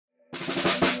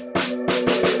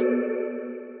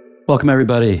Welcome,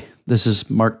 everybody. This is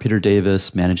Mark Peter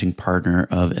Davis, managing partner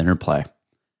of Interplay.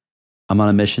 I'm on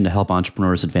a mission to help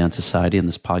entrepreneurs advance society, and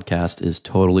this podcast is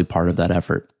totally part of that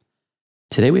effort.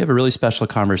 Today, we have a really special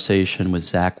conversation with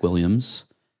Zach Williams,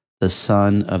 the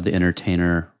son of the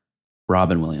entertainer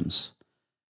Robin Williams.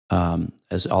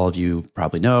 As all of you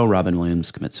probably know, Robin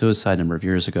Williams committed suicide a number of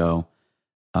years ago,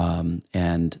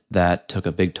 and that took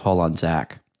a big toll on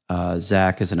Zach.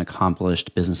 Zach is an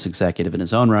accomplished business executive in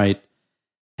his own right,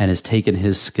 and has taken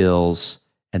his skills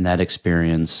and that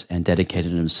experience and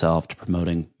dedicated himself to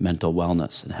promoting mental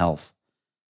wellness and health.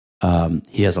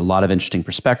 He has a lot of interesting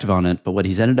perspective on it, but what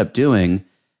he's ended up doing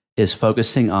is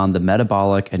focusing on the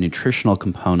metabolic and nutritional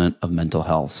component of mental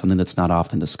health, something that's not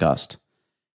often discussed.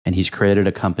 And he's created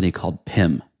a company called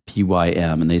PYM,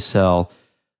 PYM, and they sell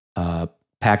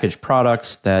packaged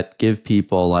products that give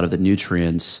people a lot of the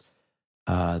nutrients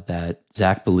that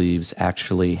Zach believes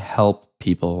actually help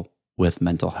people with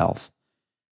mental health.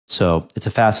 So it's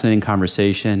a fascinating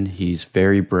conversation. He's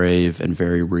very brave and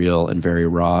very real and very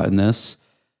raw in this.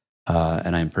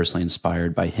 And I'm personally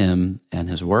inspired by him and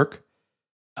his work.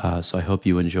 So I hope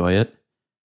you enjoy it.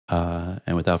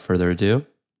 And without further ado,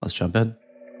 let's jump in.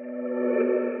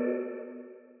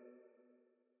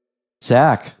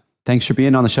 Zach, thanks for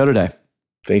being on the show today.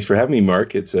 Thanks for having me,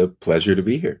 Mark. It's a pleasure to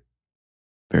be here.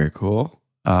 Very cool.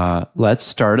 Let's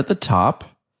start at the top.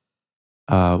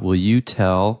 Will you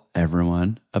tell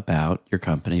everyone about your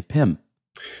company, PYM?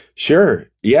 Sure.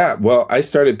 Yeah. Well, I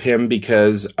started PYM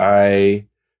because I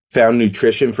found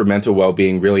nutrition for mental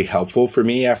well-being really helpful for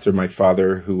me after my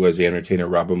father, who was the entertainer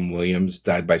Robin Williams,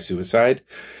 died by suicide.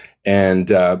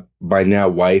 And my now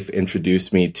wife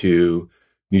introduced me to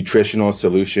nutritional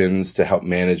solutions to help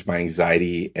manage my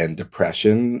anxiety and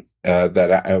depression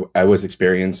that I was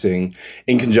experiencing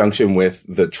in conjunction with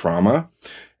the trauma.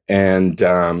 And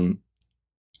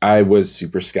I was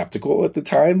super skeptical at the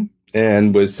time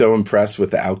and was so impressed with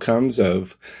the outcomes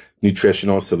of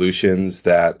nutritional solutions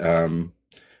that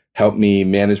helped me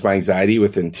manage my anxiety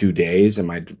within 2 days and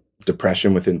my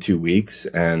depression within 2 weeks.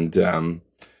 And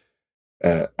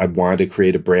I wanted to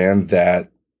create a brand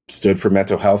that stood for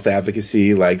mental health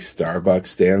advocacy, like Starbucks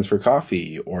stands for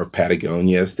coffee or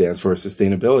Patagonia stands for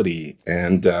sustainability.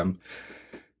 And,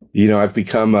 I've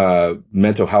become a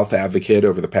mental health advocate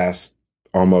over the past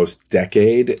almost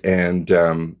decade. And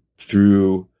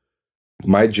through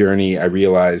my journey, I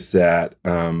realized that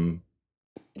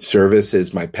service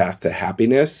is my path to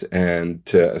happiness, and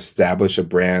to establish a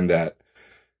brand that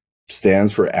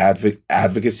stands for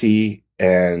advocacy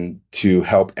and to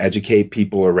help educate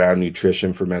people around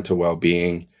nutrition for mental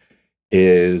well-being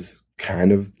is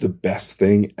kind of the best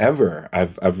thing ever.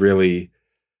 I've really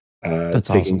taken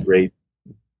awesome. Great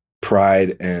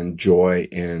pride and joy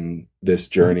in this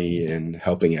journey in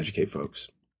helping educate folks.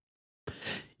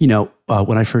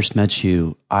 When I first met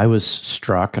you, I was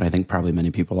struck, and I think probably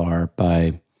many people are,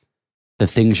 by the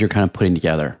things you're kind of putting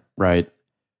together, right?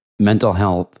 Mental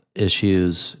health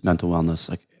issues, mental wellness,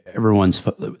 like a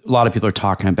lot of people are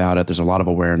talking about it. There's a lot of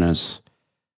awareness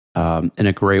in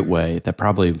a great way that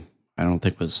probably, I don't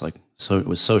think it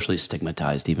was socially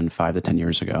stigmatized even 5 to 10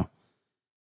 years ago.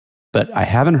 But I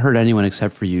haven't heard anyone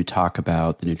except for you talk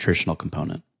about the nutritional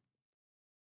component.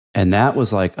 And that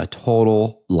was like a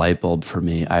total light bulb for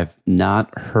me. I've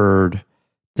not heard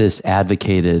this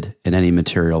advocated in any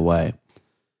material way.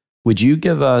 Would you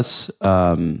give us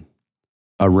a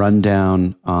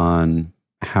rundown on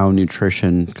how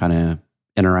nutrition kind of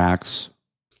interacts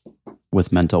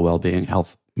with mental well-being,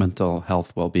 mental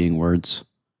health well-being words?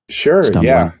 Sure.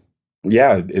 Stumbling.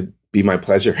 Yeah. It'd be my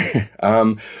pleasure.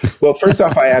 Well, first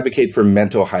off, I advocate for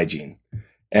mental hygiene.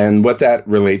 And what that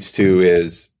relates to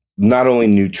is not only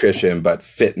nutrition, but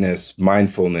fitness,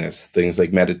 mindfulness, things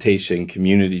like meditation,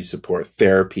 community support,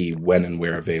 therapy, when and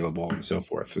where available, and so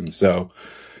forth. And so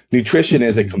nutrition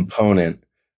is a component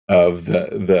of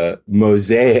the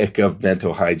mosaic of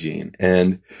mental hygiene.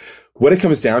 And what it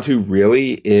comes down to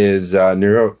really is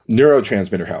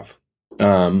neurotransmitter health.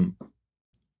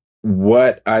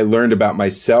 What I learned about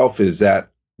myself is that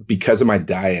because of my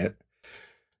diet,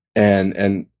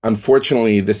 and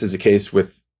unfortunately, this is the case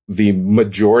with the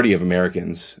majority of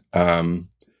Americans,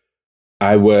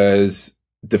 I was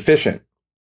deficient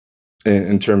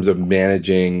in terms of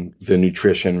managing the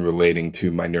nutrition relating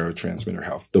to my neurotransmitter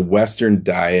health. The Western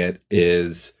diet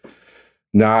is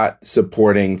not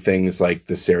supporting things like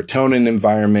the serotonin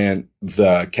environment,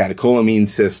 the catecholamine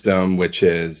system, which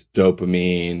is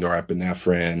dopamine,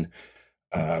 norepinephrine,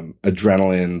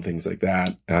 adrenaline, things like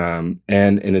that. And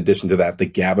in addition to that, the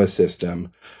GABA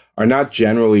system are not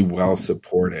generally well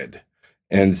supported.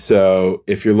 And so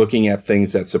if you're looking at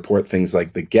things that support things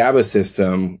like the GABA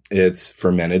system, it's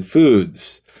fermented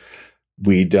foods.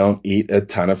 We don't eat a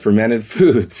ton of fermented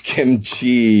foods,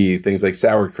 kimchi, things like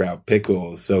sauerkraut,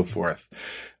 pickles, so forth.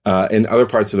 In other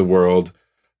parts of the world,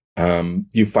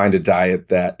 you find a diet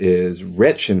that is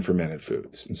rich in fermented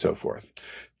foods and so forth.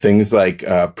 Things like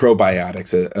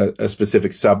probiotics, a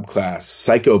specific subclass,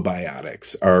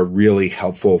 psychobiotics, are really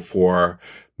helpful for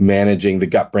managing the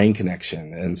gut-brain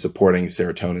connection and supporting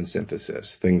serotonin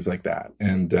synthesis, things like that.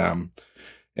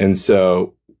 And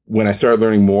so when I started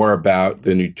learning more about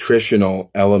the nutritional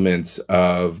elements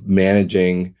of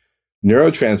managing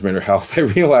neurotransmitter health, I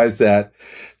realized that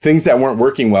things that weren't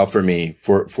working well for me,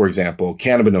 for example,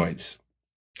 cannabinoids.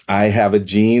 I have a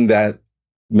gene that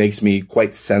makes me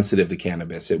quite sensitive to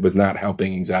cannabis. It was not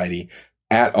helping anxiety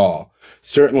at all.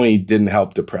 Certainly didn't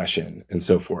help depression and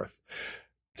so forth.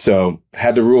 So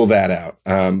had to rule that out.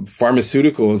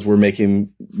 Pharmaceuticals were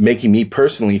making me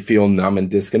personally feel numb and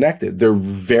disconnected. They're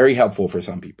very helpful for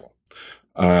some people.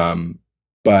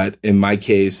 But in my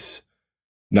case,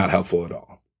 not helpful at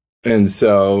all. And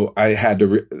so I had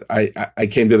to, I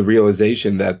came to the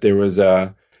realization that there was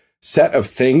a set of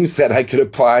things that I could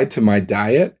apply to my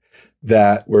diet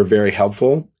that were very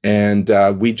helpful. And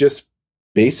we just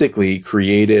basically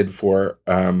created for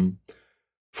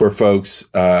folks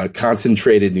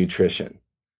concentrated nutrition.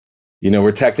 You know,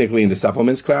 we're technically in the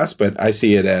supplements class, but I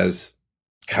see it as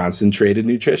concentrated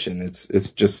nutrition.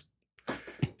 It's just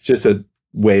a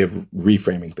way of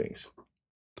reframing things.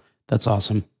 That's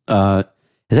awesome.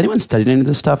 Has anyone studied any of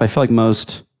this stuff? I feel like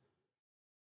most,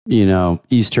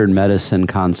 Eastern medicine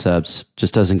concepts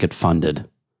just doesn't get funded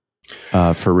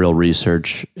for real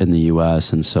research in the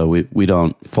U.S. And so we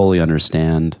don't fully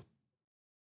understand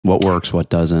what works, what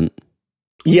doesn't.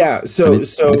 Yeah. So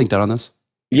think that on this?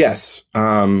 Yes.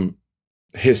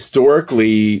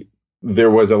 Historically,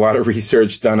 there was a lot of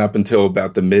research done up until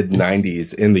about the mid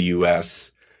 90s in the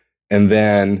U.S. And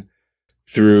then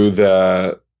through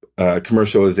the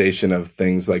commercialization of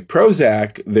things like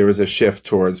Prozac, there was a shift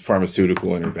towards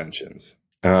pharmaceutical interventions.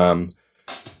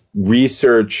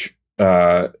 Research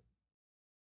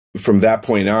from that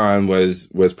point on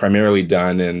was primarily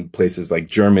done in places like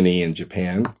Germany and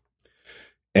Japan.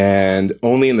 And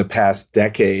only in the past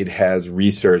decade has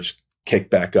research kicked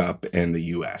back up in the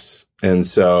US. And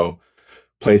so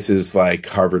places like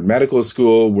Harvard Medical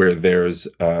School, where there's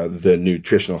the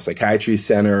Nutritional Psychiatry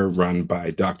Center run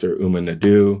by Dr. Uma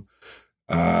Nadu,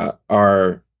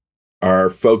 are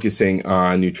focusing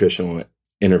on nutritional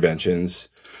interventions.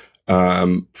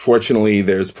 Fortunately,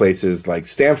 there's places like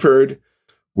Stanford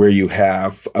where you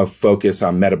have a focus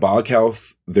on metabolic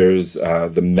health. There's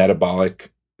the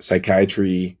Metabolic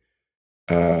Psychiatry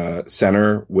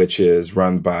Center, which is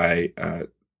run by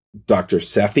Dr.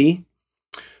 Sethi.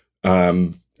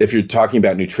 If you're talking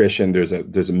about nutrition, there's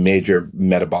a major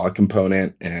metabolic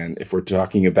component, and if we're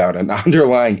talking about an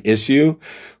underlying issue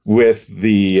with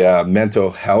the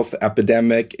mental health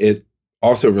epidemic, it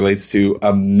also relates to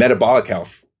a metabolic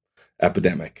health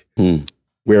epidemic,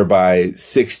 whereby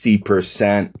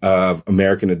 60% of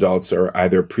American adults are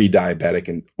either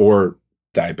pre-diabetic or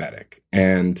diabetic.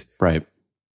 And right.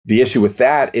 The issue with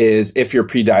that is if you're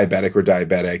pre-diabetic or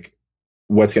diabetic,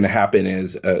 what's going to happen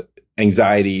is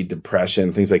anxiety,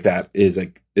 depression, things like that is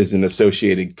an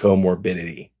associated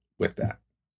comorbidity with that.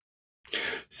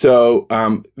 So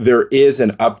there is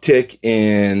an uptick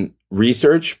in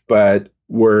research, but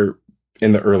we're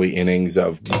in the early innings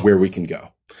of where we can go.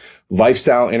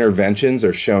 Lifestyle interventions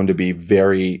are shown to be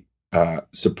very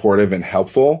supportive and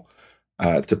helpful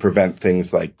to prevent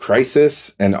things like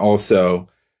crisis and also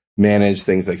manage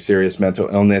things like serious mental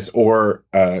illness or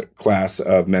a class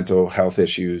of mental health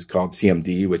issues called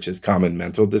CMD, which is common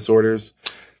mental disorders.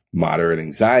 Moderate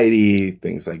anxiety,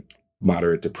 things like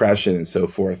moderate depression and so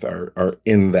forth are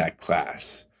in that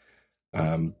class.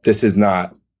 This is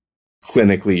not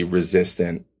clinically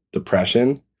resistant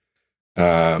depression,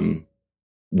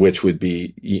 which would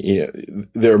be,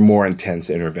 there are more intense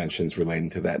interventions relating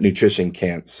to that. Nutrition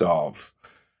can't solve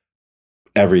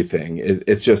everything.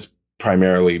 It's just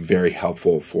primarily very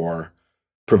helpful for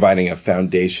providing a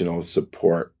foundational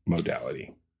support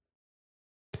modality.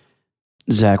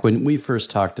 Zach, when we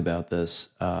first talked about this,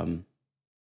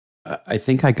 I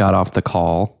think I got off the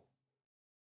call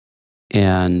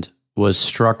and was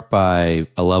struck by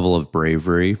a level of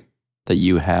bravery that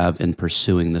you have in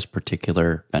pursuing this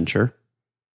particular venture.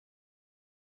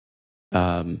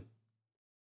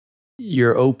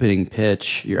 Your opening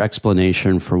pitch, your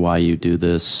explanation for why you do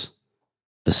this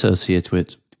associates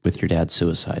with your dad's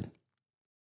suicide.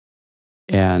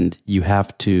 And you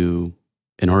have to,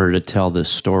 in order to tell this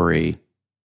story,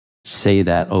 say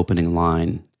that opening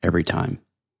line every time.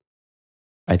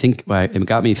 I think it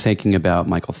got me thinking about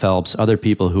Michael Phelps, other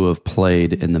people who have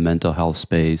played in the mental health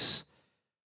space,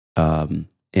 and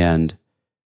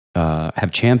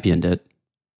have championed it,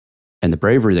 and the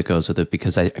bravery that goes with it,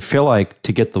 because I feel like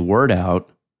to get the word out,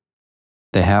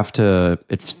 they have to,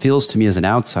 it feels to me as an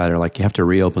outsider like you have to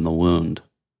reopen the wound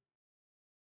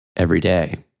every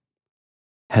day.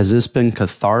 Has this been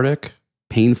cathartic,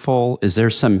 painful? Is there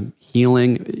some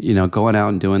healing, going out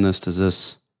and doing this? Does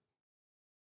this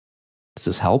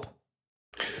help?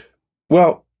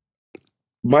 Well,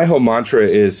 my whole mantra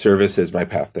is service is my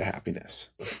path to happiness.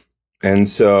 And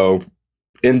so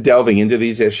in delving into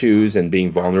these issues and being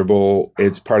vulnerable,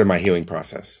 it's part of my healing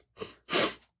process.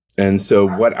 And so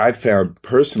what I've found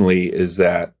personally is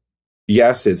that,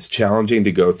 yes, it's challenging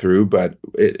to go through, but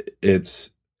it's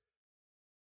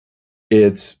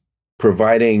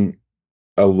providing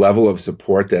a level of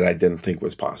support that I didn't think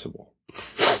was possible.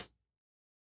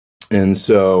 And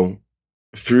so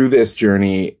through this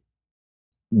journey,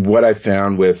 what I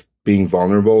found with being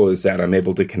vulnerable is that I'm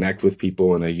able to connect with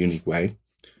people in a unique way.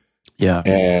 Yeah.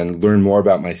 And learn more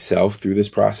about myself through this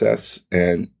process.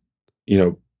 And,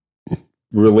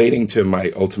 relating to my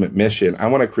ultimate mission, I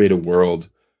want to create a world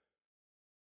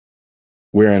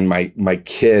wherein my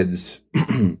kids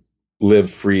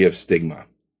live free of stigma.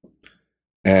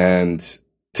 And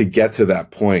to get to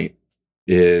that point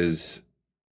is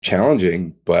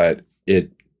challenging, but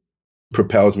it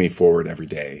propels me forward every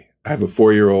day. I have a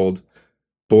 4-year-old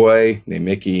boy named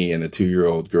Mickey and a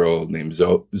 2-year-old girl named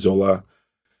Zola.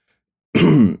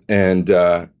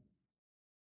 And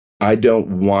I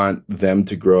don't want them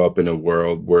to grow up in a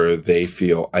world where they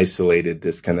feel isolated,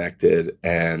 disconnected,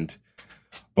 and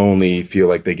only feel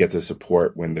like they get the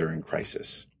support when they're in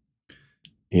crisis.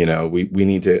 We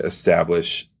need to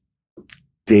establish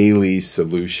daily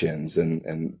solutions,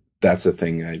 and that's the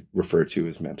thing I refer to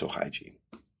as mental hygiene.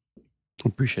 I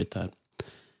appreciate that.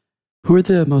 Who are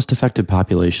the most affected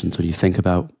populations when you think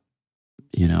about,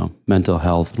 mental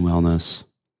health and wellness?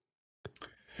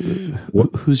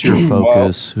 Who's your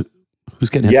focus? Who's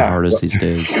getting hit the hardest these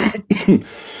days?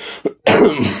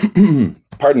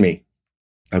 Pardon me.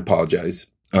 I apologize.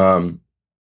 Well,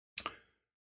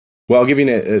 I'll give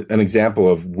you an example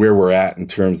of where we're at in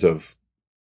terms of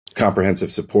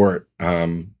comprehensive support.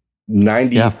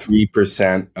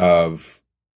 93% of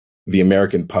the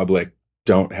American public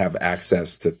don't have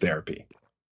access to therapy.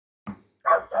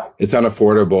 It's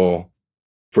unaffordable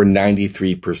for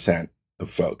 93% of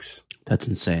folks. That's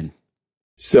insane.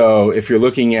 So if you're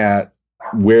looking at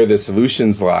where the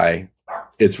solutions lie,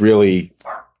 it's really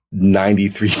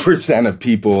 93% of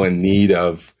people in need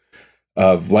of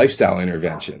lifestyle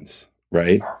interventions,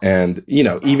 right? And,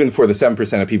 even for the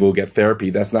 7% of people who get therapy,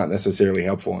 that's not necessarily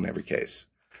helpful in every case.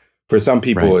 For some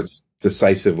people, It's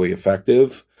decisively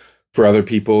effective. For other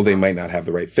people, they might not have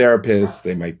the right therapist.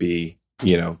 They might be,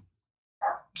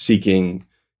 seeking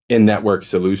in-network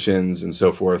solutions and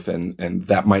so forth. And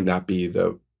that might not be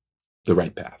the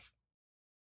right path.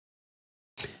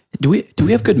 Do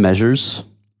we have good measures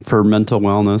for mental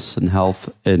wellness and health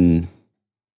in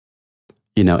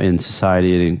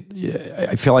society?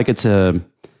 I feel like it's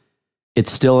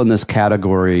still in this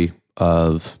category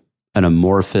of an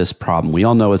amorphous problem. We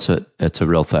all know it's a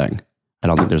real thing. I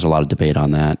don't think there's a lot of debate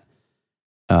on that.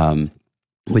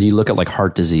 When you look at like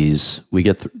heart disease, we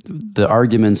get the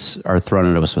arguments are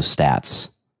thrown at us with stats,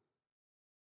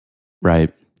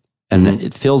 right? And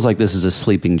it feels like this is a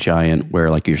sleeping giant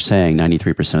where, like you're saying,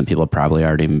 93% of people probably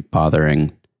aren't even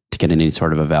bothering to get any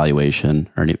sort of evaluation.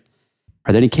 Are there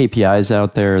any KPIs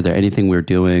out there? Are there anything we're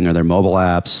doing? Are there mobile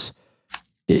apps?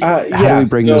 How do we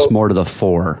bring this more to the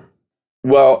fore?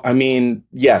 Well, I mean,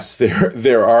 yes,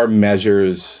 there are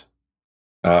measures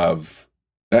of,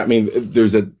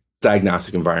 there's a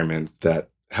diagnostic environment that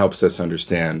helps us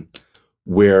understand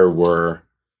where we're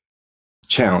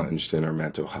challenged in our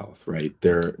mental health, right?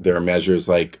 There are measures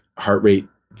like heart rate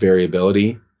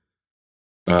variability,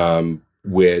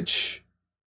 which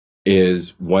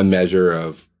is one measure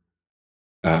of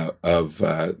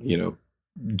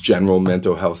general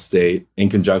mental health state. In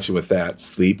conjunction with that,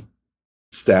 sleep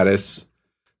status.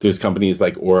 There's companies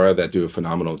like Aura that do a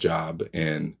phenomenal job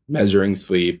in measuring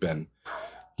sleep, and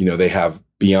they have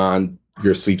beyond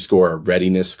your sleep score a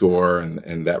readiness score,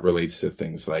 and that relates to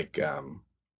things like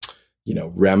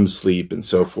REM sleep and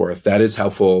so forth. That is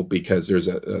helpful because there's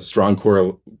a strong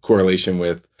correlation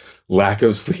with lack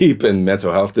of sleep and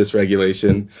mental health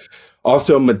dysregulation.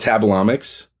 Also,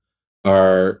 metabolomics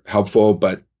are helpful,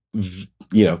 but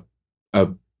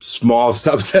a small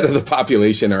subset of the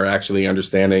population are actually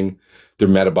understanding their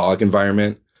metabolic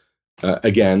environment.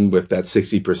 again, with that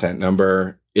 60%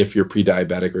 number, if you're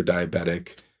pre-diabetic or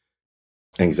diabetic,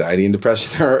 anxiety and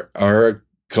depression are a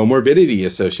comorbidity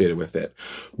associated with it.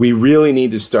 We really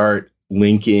need to start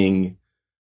linking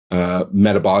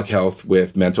metabolic health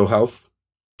with mental health.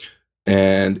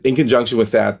 And in conjunction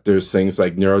with that, there's things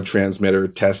like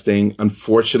neurotransmitter testing.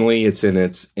 Unfortunately, it's in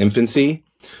its infancy.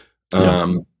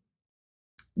 To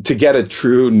get a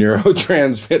true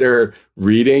neurotransmitter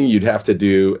reading, you'd have to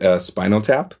do a spinal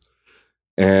tap.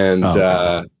 And,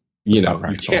 you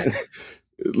can't,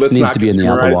 let's it needs not to be in the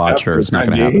Apple Watch or it's not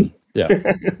going to happen. Yeah.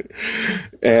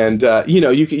 And,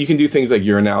 you can do things like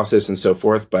urinalysis and so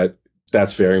forth, but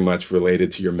that's very much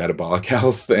related to your metabolic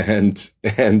health.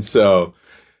 And so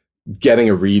getting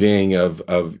a reading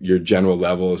of your general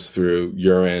levels through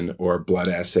urine or blood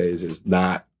assays is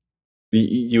not,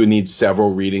 you would need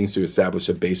several readings to establish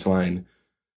a baseline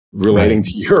relating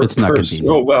to your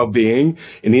personal well-being.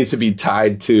 It needs to be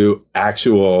tied to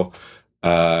actual,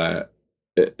 mental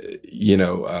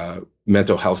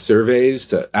health surveys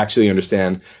to actually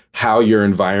understand how your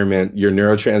environment, your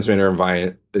neurotransmitter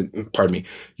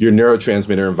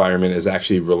environment is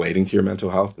actually relating to your mental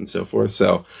health and so forth.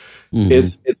 So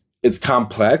it's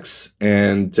complex,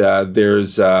 and there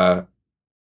are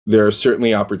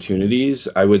certainly opportunities.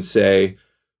 I would say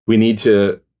we need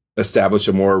to establish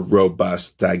a more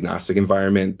robust diagnostic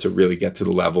environment to really get to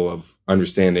the level of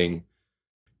understanding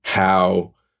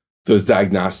how those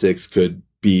diagnostics could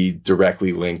be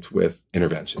directly linked with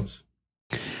interventions.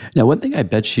 Now, one thing I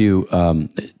bet you,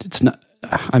 it's not,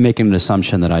 I'm making an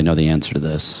assumption that I know the answer to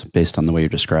this based on the way you're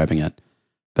describing it,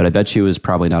 but I bet you is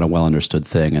probably not a well understood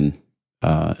thing, and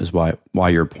is why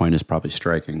your point is probably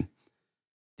striking.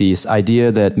 This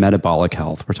idea that metabolic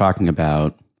health, we're talking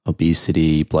about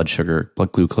obesity, blood sugar,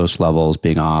 blood glucose levels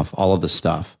being off, all of this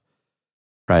stuff,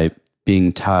 right?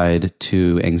 Being tied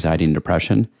to anxiety and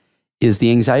depression. Is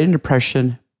the anxiety and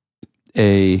depression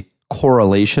a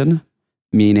correlation,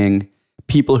 meaning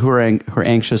people who are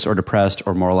anxious or depressed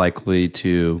are more likely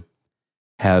to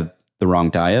have the wrong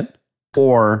diet,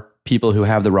 or people who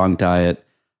have the wrong diet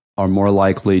are more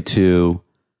likely to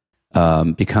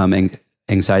become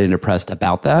anxiety and depressed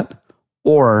about that?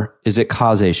 Or is it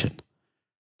causation?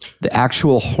 The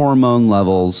actual hormone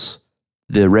levels,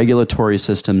 the regulatory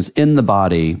systems in the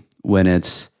body, when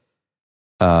it's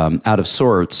out of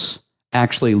sorts,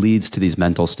 actually leads to these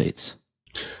mental states?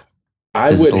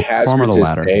 I would hazard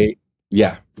to say,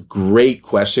 yeah, great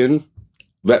question.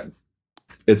 But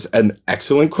it's an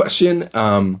excellent question.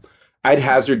 I'd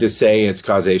hazard to say it's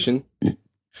causation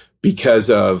because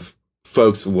of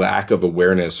folks' lack of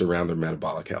awareness around their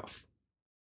metabolic health,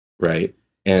 right?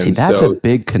 And see, that's a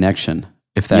big connection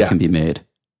if that can be made.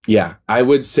 Yeah, I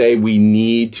would say we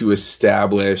need to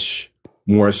establish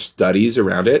more studies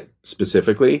around it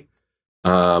specifically.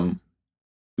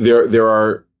 There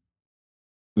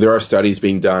are studies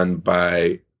being done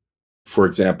by, for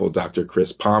example, Dr.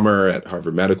 Chris Palmer at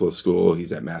Harvard Medical School.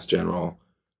 He's at Mass General.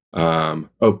 He's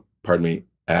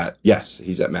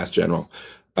at Mass General.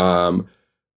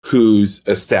 Who's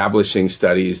establishing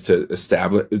studies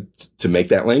to make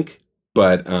that link,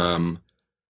 but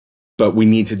we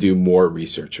need to do more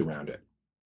research around it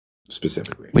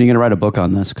specifically. When are you going to write a book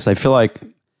on this? Because I feel like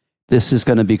this is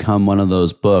going to become one of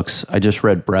those books. I just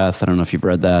read Breath. I don't know if you've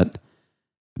read that,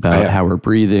 about how we're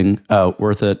breathing.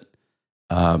 Worth it.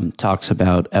 Talks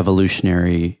about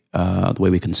evolutionary, the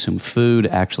way we consume food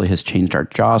actually has changed our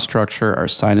jaw structure, our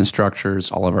sinus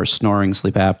structures, all of our snoring,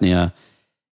 sleep apnea.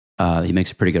 He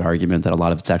makes a pretty good argument that a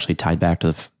lot of it's actually tied back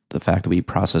to the fact that we eat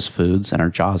processed foods and our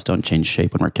jaws don't change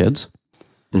shape when we're kids.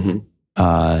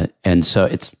 Mm-hmm. And so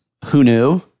it's, who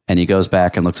knew? And he goes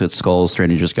back and looks at skulls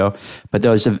 300 years ago. But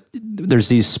there's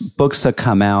these books that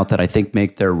come out that I think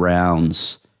make their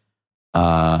rounds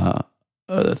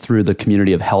through the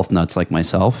community of health nuts like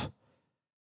myself.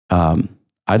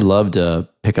 I'd love to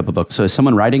pick up a book. So is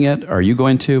someone writing it? Are you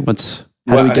going to?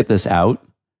 How do we get this out?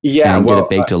 Yeah, and get it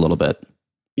baked a little bit.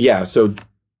 Yeah. So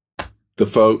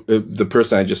the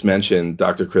person I just mentioned,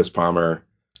 Dr. Chris Palmer,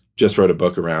 just wrote a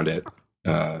book around it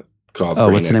called.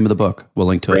 What's the name of the book? We'll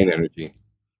link to Brain it. Energy.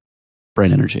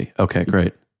 Brain Energy. Okay,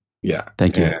 great. Yeah.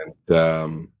 Thank you.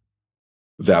 And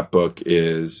that book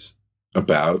is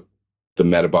about the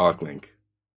metabolic link.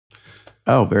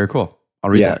 Oh, very cool.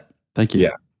 I'll read that. Thank you.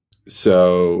 Yeah.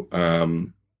 So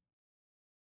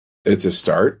it's a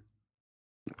start.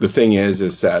 The thing is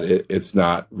that it's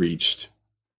not reached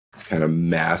kind of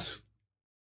mass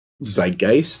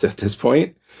zeitgeist at this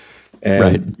point.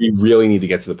 And we really need to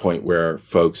get to the point where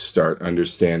folks start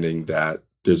understanding that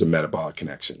there's a metabolic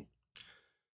connection.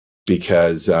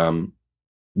 Because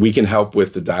we can help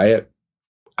with the diet.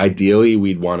 ideally,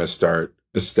 we'd want to start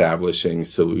establishing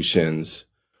solutions.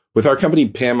 With our company,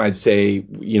 PYM, I'd say,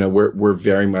 we're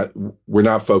very much, we're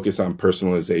not focused on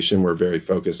personalization. We're very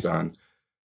focused on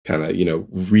kind of,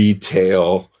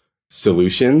 retail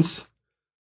solutions.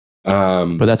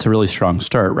 But that's a really strong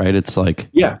start, right? It's like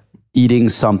eating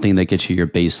something that gets you your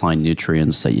baseline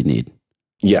nutrients that you need.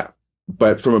 Yeah.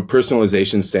 But from a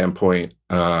personalization standpoint,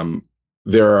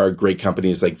 there are great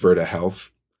companies like Virta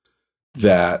Health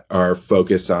that are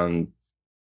focused on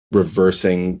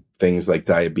reversing things like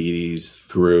diabetes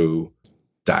through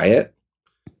diet.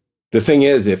 The thing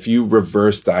is, if you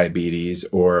reverse diabetes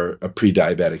or a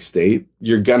pre-diabetic state,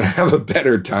 you're going to have a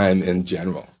better time in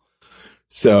general.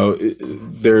 So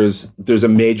there's a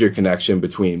major connection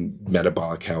between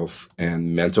metabolic health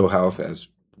and mental health, as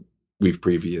we've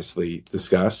previously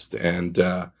discussed. And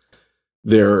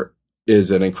there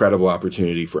is an incredible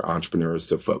opportunity for entrepreneurs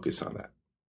to focus on that.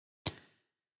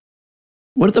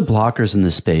 What are the blockers in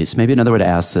this space? Maybe another way to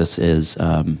ask this is,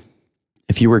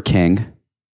 if you were king,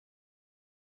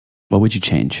 what would you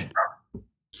change?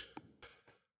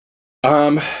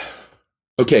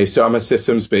 Okay, so I'm a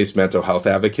systems-based mental health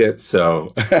advocate, so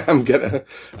I'm gonna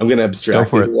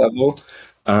abstract it a level.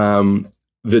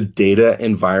 The data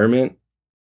environment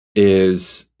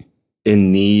is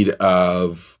in need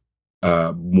of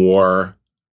more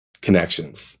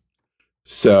connections.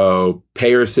 So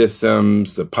payer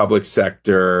systems, the public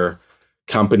sector,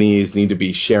 companies need to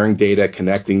be sharing data,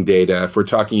 connecting data. If we're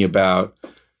talking about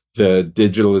the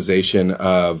digitalization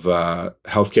of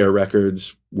healthcare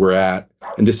records, we're at,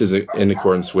 and this is in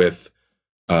accordance with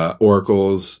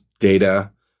Oracle's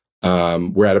data,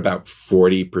 we're at about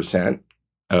 40%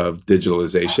 of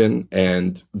digitalization,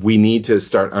 and we need to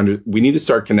start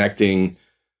connecting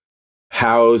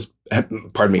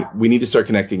we need to start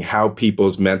connecting how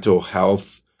people's mental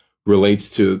health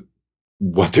relates to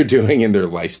what they're doing in their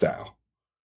lifestyle,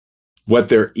 what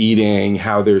they're eating,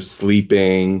 how they're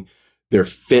sleeping, their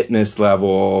fitness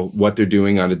level, what they're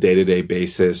doing on a day-to-day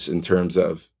basis in terms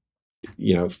of,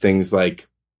 things like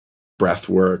breath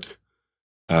work,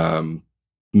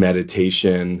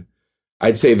 meditation.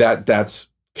 I'd say that that's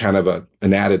kind of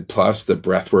an added plus, the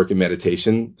breath work and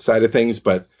meditation side of things,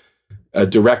 but a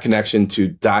direct connection to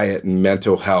diet and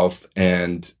mental health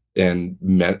and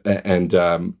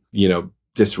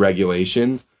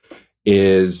dysregulation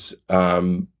is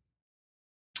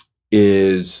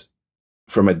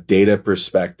from a data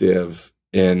perspective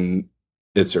in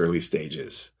its early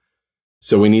stages.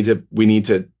 So we need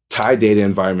to tie data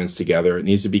environments together. It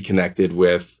needs to be connected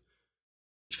with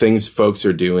things folks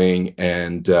are doing,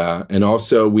 and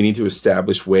also we need to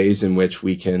establish ways in which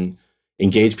we can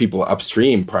engage people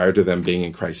upstream prior to them being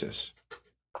in crisis.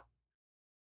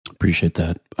 Appreciate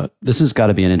that. This has got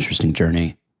to be an interesting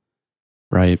journey,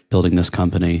 right? Building this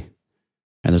company.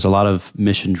 And there's a lot of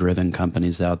mission-driven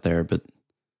companies out there, but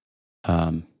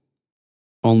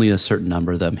only a certain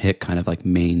number of them hit kind of like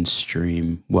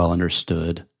mainstream,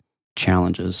 well-understood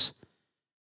challenges.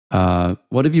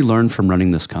 What have you learned from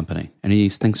running this company?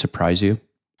 Anything surprise you?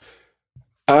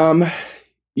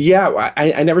 Yeah,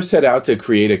 I never set out to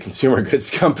create a consumer goods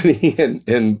company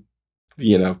in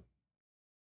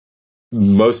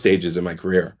most stages of my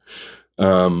career.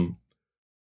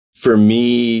 For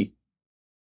me,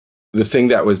 the thing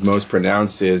that was most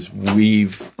pronounced is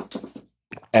we've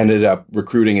ended up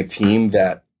recruiting a team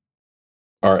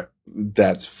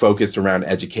that's focused around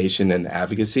education and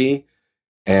advocacy,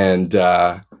 and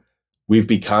we've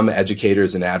become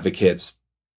educators and advocates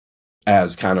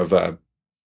as kind of a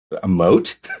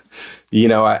moat.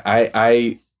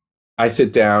 I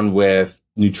sit down with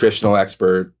nutritional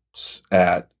experts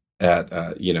at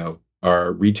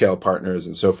our retail partners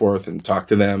and so forth, and talk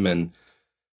to them, and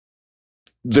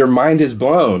their mind is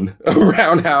blown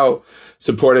around how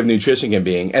supportive nutrition can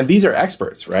be. And these are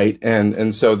experts, right?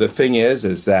 And so the thing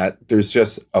is that there's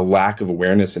just a lack of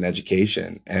awareness and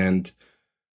education, and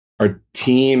our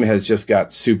team has just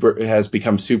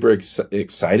become super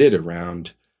excited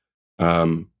around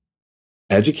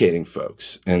educating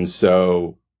folks. And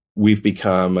so we've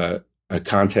become a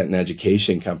content and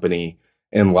education company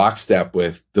in lockstep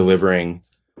with delivering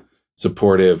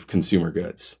supportive consumer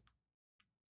goods.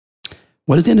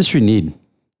 What does the industry need?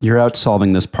 You're out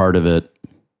solving this part of it.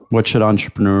 What should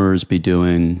entrepreneurs be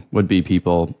doing? Would be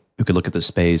people who could look at the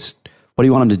space? What do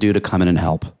you want them to do to come in and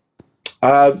help?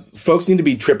 Folks need to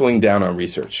be tripling down on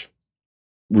research.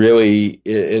 Really,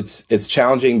 it's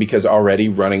challenging because already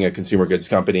running a consumer goods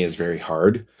company is very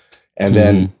hard. And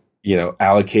then,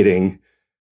 allocating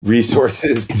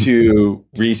resources to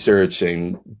research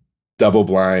and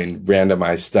double-blind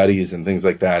randomized studies and things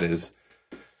like that is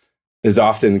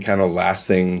often kind of last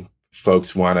thing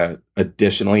folks want to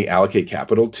additionally allocate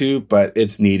capital to, but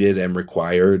it's needed and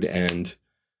required. And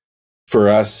for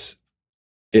us,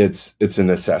 it's a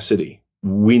necessity.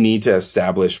 We need to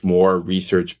establish more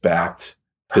research-backed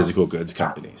physical goods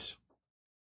companies.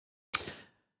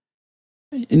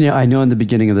 I know in the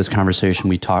beginning of this conversation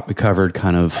we covered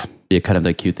kind of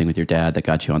the cute thing with your dad that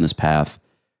got you on this path.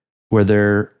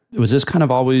 Was this kind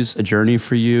of always a journey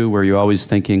for you? Were you always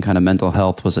thinking kind of mental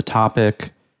health was a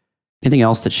topic? Anything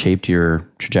else that shaped your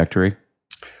trajectory?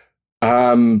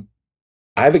 I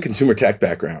have a consumer tech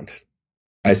background.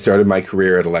 I started my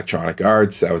career at Electronic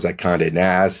Arts. I was at Condé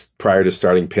Nast. Prior to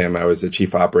starting PYM, I was the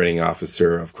chief operating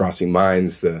officer of Crossing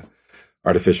Minds, the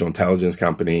artificial intelligence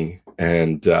company.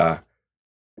 And I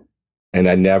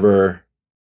never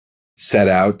set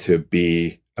out to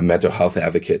be a mental health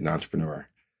advocate and entrepreneur.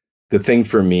 The thing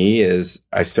for me is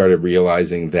I started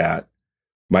realizing that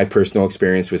my personal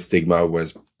experience with stigma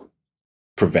was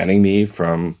preventing me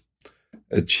from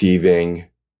achieving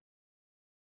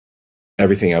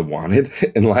everything I wanted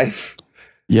in life.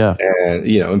 Yeah. And,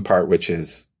 in part, which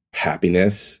is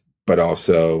happiness, but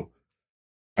also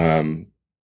a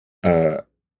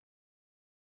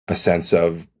sense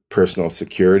of personal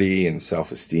security and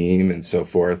self-esteem and so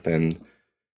forth. And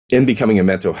in becoming a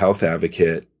mental health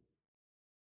advocate,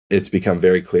 it's become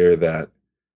very clear that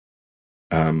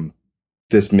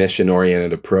this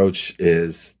mission-oriented approach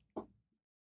is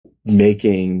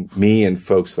making me and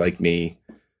folks like me,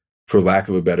 for lack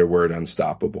of a better word,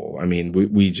 unstoppable. I mean,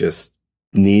 we just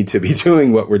need to be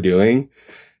doing what we're doing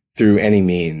through any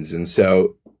means. And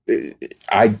so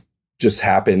I just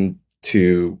happen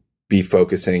to be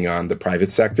focusing on the private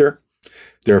sector.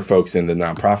 There are folks in the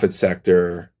nonprofit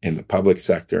sector, in the public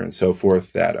sector, and so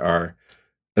forth that are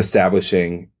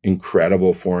establishing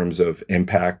incredible forms of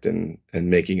impact and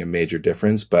making a major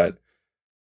difference. But,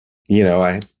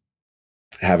 I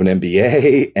have an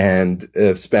MBA and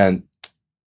have spent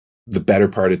the better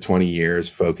part of 20 years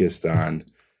focused on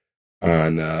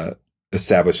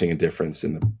establishing a difference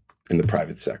in the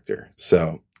private sector.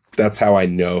 So that's how I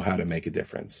know how to make a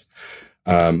difference.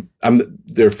 There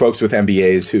are folks with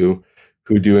MBAs who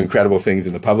do incredible things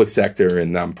in the public sector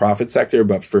and nonprofit sector,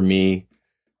 but for me,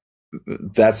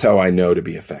 that's how I know to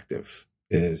be effective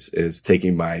is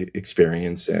taking my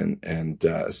experience and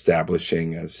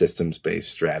establishing a systems-based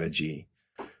strategy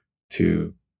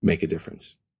to make a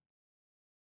difference.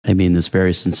 I mean this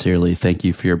very sincerely. Thank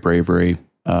you for your bravery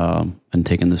and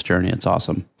taking this journey. It's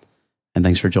awesome. And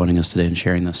thanks for joining us today and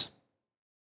sharing this.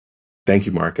 Thank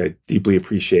you, Mark. I deeply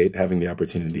appreciate having the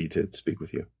opportunity to speak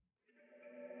with you.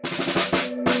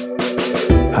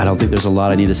 I don't think there's a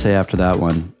lot I need to say after that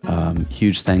one.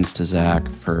 Huge thanks to Zach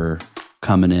for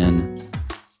coming in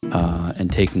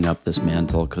and taking up this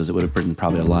mantle, because it would have been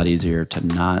probably a lot easier to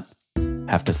not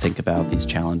have to think about these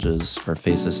challenges or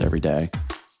face this every day.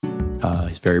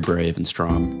 He's very brave and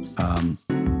strong.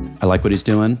 I like what he's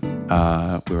doing.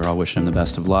 We were all wishing him the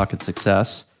best of luck and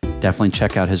success. Definitely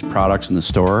check out his products in the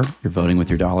store. You're voting with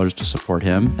your dollars to support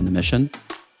him and the mission.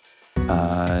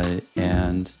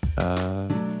 And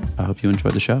I hope you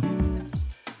enjoyed the show.